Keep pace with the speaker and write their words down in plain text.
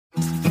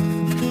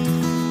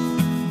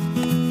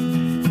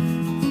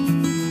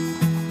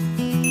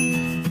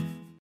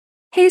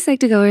Hey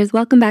Psych2Goers,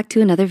 welcome back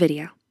to another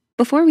video.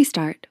 Before we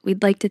start,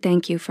 we'd like to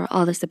thank you for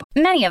all the support.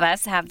 Many of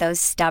us have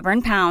those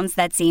stubborn pounds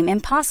that seem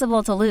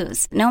impossible to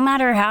lose, no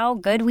matter how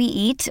good we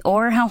eat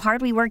or how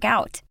hard we work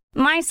out.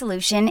 My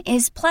solution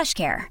is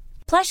PlushCare.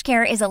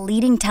 PlushCare is a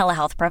leading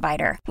telehealth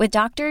provider with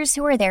doctors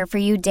who are there for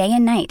you day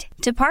and night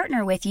to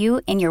partner with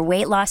you in your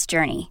weight loss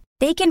journey.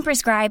 They can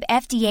prescribe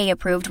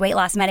FDA-approved weight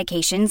loss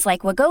medications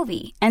like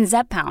Wegovy and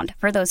Zepbound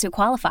for those who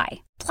qualify.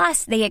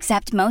 Plus, they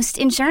accept most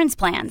insurance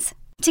plans.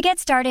 To get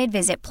started,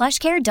 visit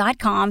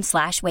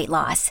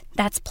plushcare.com/weightloss.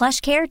 That's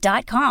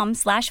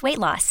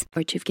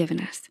plushcare.com/weightloss. You've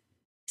given us.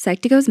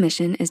 Psych2Go's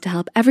mission is to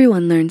help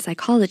everyone learn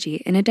psychology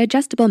in a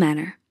digestible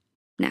manner.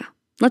 Now,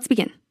 let's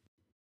begin.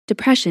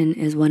 Depression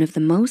is one of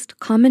the most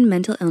common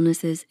mental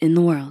illnesses in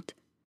the world.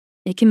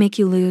 It can make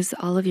you lose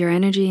all of your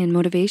energy and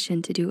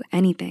motivation to do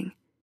anything,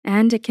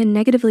 and it can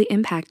negatively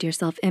impact your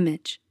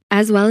self-image,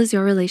 as well as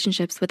your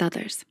relationships with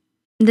others.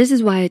 This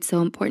is why it's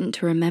so important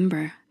to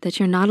remember that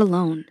you're not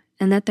alone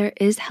and that there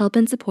is help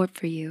and support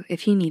for you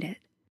if you need it.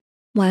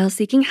 While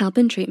seeking help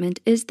and treatment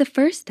is the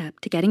first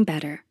step to getting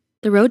better,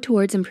 the road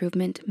towards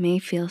improvement may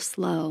feel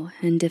slow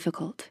and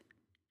difficult.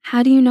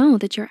 How do you know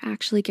that you're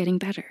actually getting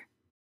better?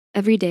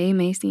 Every day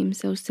may seem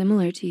so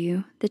similar to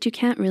you that you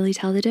can't really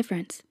tell the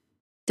difference.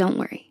 Don't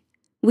worry.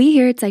 We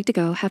here at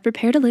Psych2Go have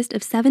prepared a list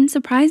of 7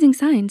 surprising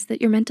signs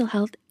that your mental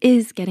health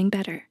is getting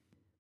better.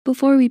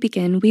 Before we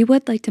begin, we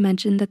would like to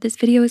mention that this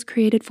video is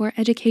created for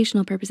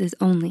educational purposes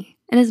only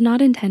and is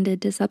not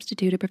intended to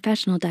substitute a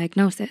professional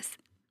diagnosis.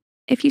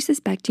 If you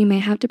suspect you may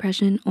have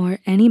depression or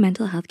any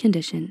mental health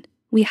condition,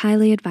 we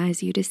highly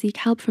advise you to seek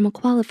help from a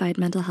qualified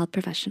mental health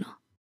professional.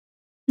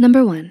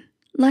 Number 1,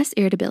 less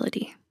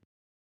irritability.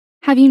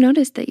 Have you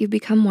noticed that you've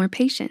become more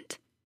patient?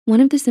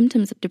 One of the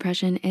symptoms of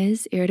depression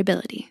is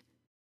irritability.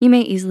 You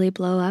may easily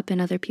blow up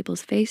in other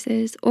people's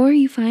faces, or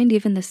you find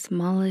even the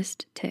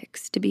smallest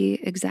tics to be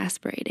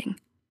exasperating.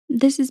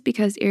 This is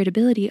because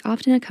irritability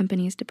often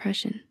accompanies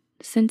depression,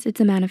 since it's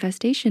a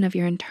manifestation of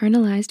your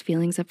internalized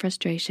feelings of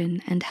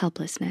frustration and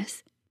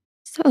helplessness.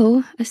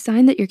 So, a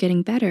sign that you're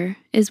getting better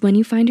is when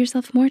you find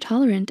yourself more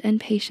tolerant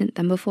and patient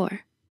than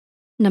before.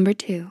 Number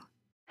 2,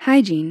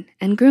 hygiene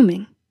and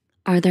grooming.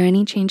 Are there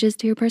any changes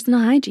to your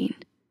personal hygiene?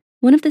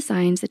 One of the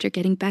signs that you're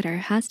getting better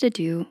has to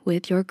do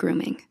with your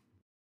grooming.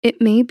 It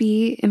may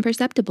be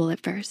imperceptible at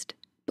first,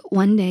 but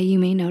one day you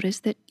may notice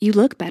that you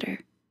look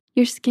better.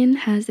 Your skin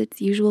has its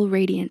usual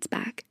radiance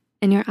back,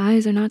 and your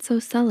eyes are not so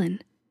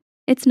sullen.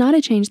 It's not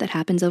a change that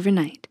happens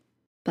overnight,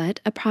 but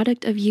a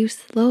product of you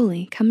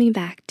slowly coming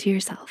back to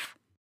yourself.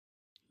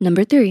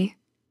 Number 3,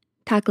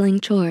 tackling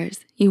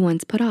chores you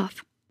once put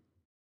off.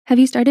 Have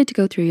you started to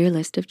go through your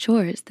list of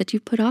chores that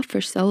you've put off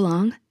for so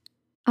long?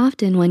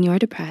 Often when you're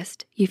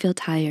depressed, you feel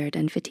tired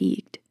and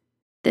fatigued.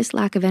 This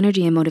lack of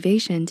energy and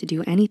motivation to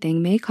do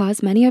anything may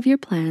cause many of your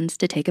plans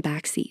to take a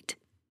back seat.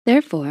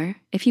 Therefore,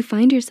 if you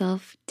find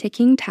yourself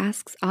ticking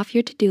tasks off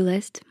your to-do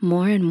list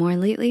more and more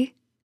lately,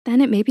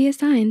 then it may be a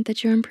sign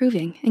that you're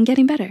improving and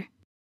getting better.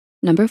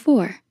 Number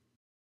 4,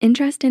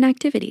 interest in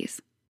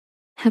activities.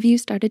 Have you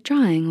started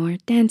drawing or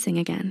dancing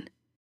again?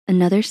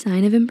 Another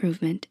sign of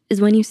improvement is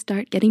when you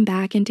start getting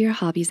back into your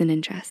hobbies and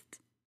interests.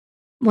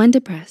 When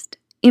depressed,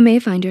 you may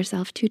find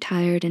yourself too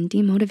tired and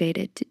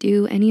demotivated to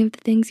do any of the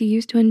things you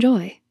used to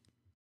enjoy.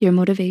 Your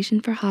motivation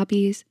for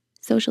hobbies,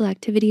 social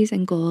activities,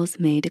 and goals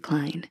may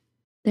decline.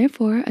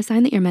 Therefore, a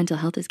sign that your mental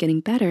health is getting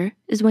better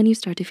is when you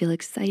start to feel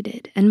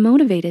excited and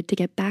motivated to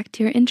get back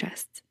to your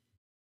interests.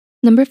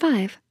 Number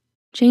 5,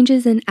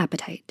 changes in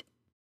appetite.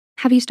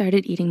 Have you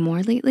started eating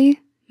more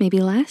lately? Maybe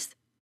less?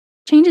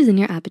 Changes in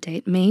your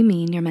appetite may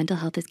mean your mental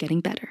health is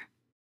getting better.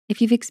 If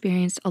you've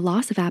experienced a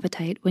loss of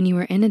appetite when you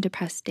were in a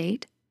depressed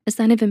state, a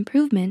sign of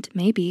improvement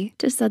may be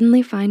to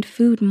suddenly find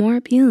food more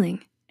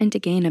appealing and to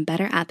gain a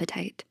better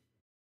appetite.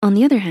 On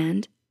the other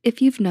hand,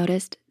 if you've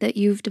noticed that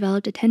you've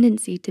developed a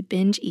tendency to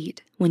binge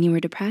eat when you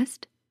were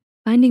depressed,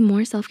 finding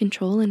more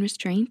self-control and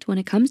restraint when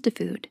it comes to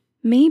food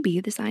may be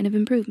the sign of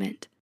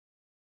improvement.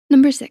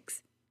 Number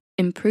 6,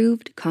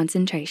 improved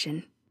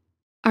concentration.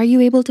 Are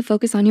you able to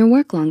focus on your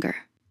work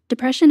longer?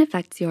 Depression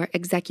affects your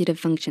executive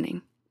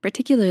functioning,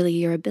 particularly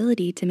your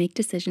ability to make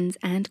decisions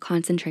and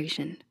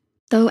concentration.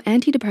 Though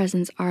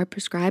antidepressants are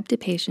prescribed to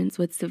patients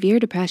with severe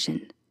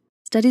depression,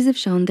 studies have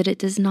shown that it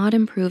does not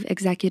improve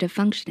executive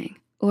functioning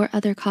or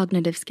other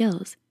cognitive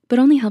skills, but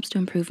only helps to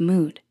improve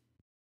mood.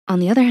 On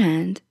the other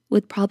hand,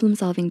 with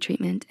problem-solving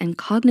treatment and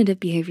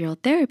cognitive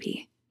behavioral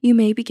therapy, you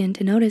may begin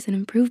to notice an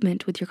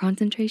improvement with your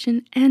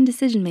concentration and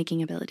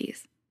decision-making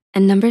abilities.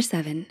 And number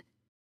 7,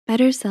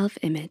 better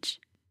self-image.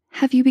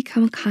 Have you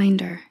become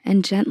kinder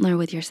and gentler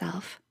with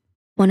yourself?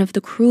 One of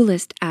the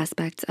cruelest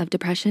aspects of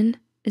depression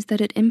is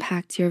that it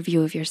impacts your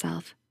view of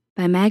yourself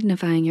by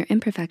magnifying your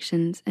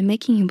imperfections and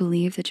making you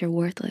believe that you're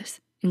worthless,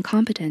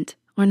 incompetent,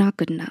 or not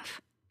good enough.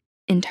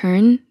 In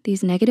turn,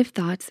 these negative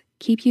thoughts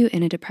keep you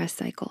in a depressed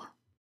cycle.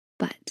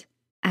 But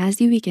as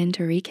you begin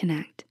to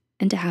reconnect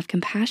and to have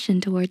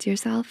compassion towards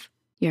yourself,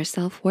 your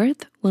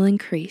self-worth will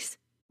increase,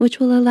 which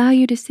will allow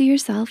you to see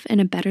yourself in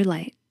a better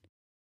light.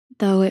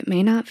 Though it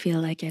may not feel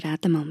like it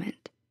at the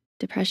moment,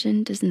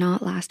 depression does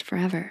not last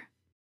forever.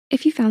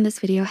 If you found this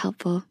video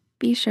helpful,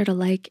 be sure to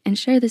like and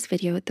share this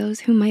video with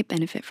those who might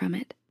benefit from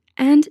it.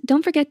 And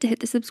don't forget to hit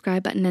the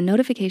subscribe button and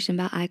notification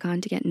bell icon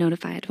to get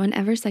notified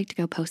whenever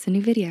Psych2Go posts a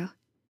new video.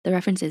 The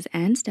references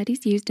and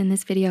studies used in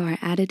this video are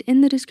added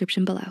in the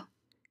description below.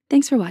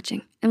 Thanks for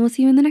watching, and we'll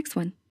see you in the next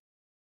one.